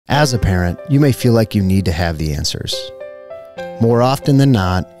As a parent, you may feel like you need to have the answers. More often than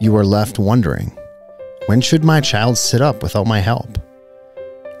not, you are left wondering, when should my child sit up without my help?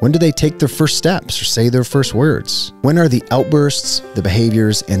 When do they take their first steps or say their first words? When are the outbursts, the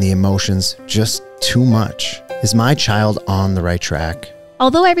behaviors, and the emotions just too much? Is my child on the right track?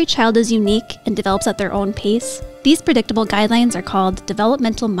 Although every child is unique and develops at their own pace, these predictable guidelines are called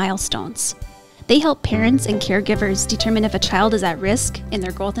developmental milestones. They help parents and caregivers determine if a child is at risk in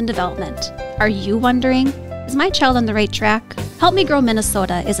their growth and development. Are you wondering, is my child on the right track? Help Me Grow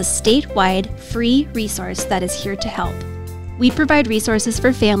Minnesota is a statewide, free resource that is here to help. We provide resources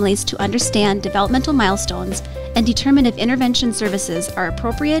for families to understand developmental milestones and determine if intervention services are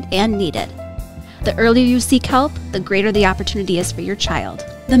appropriate and needed. The earlier you seek help, the greater the opportunity is for your child.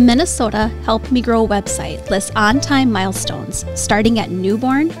 The Minnesota Help Me Grow website lists on-time milestones starting at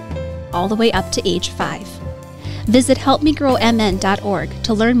newborn all the way up to age 5. Visit helpmegrowmn.org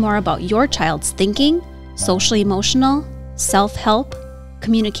to learn more about your child's thinking, social-emotional, self-help,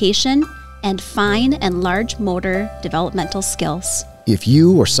 communication, and fine and large motor developmental skills. If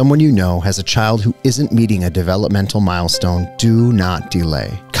you or someone you know has a child who isn't meeting a developmental milestone, do not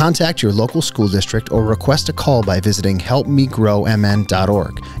delay. Contact your local school district or request a call by visiting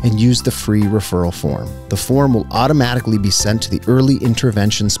helpmegrowmn.org and use the free referral form. The form will automatically be sent to the early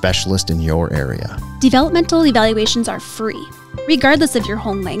intervention specialist in your area. Developmental evaluations are free, regardless of your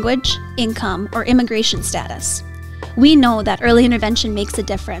home language, income, or immigration status. We know that early intervention makes a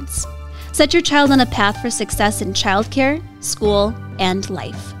difference. Set your child on a path for success in childcare, school, and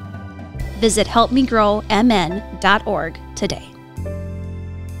life. Visit helpmegrowmn.org today.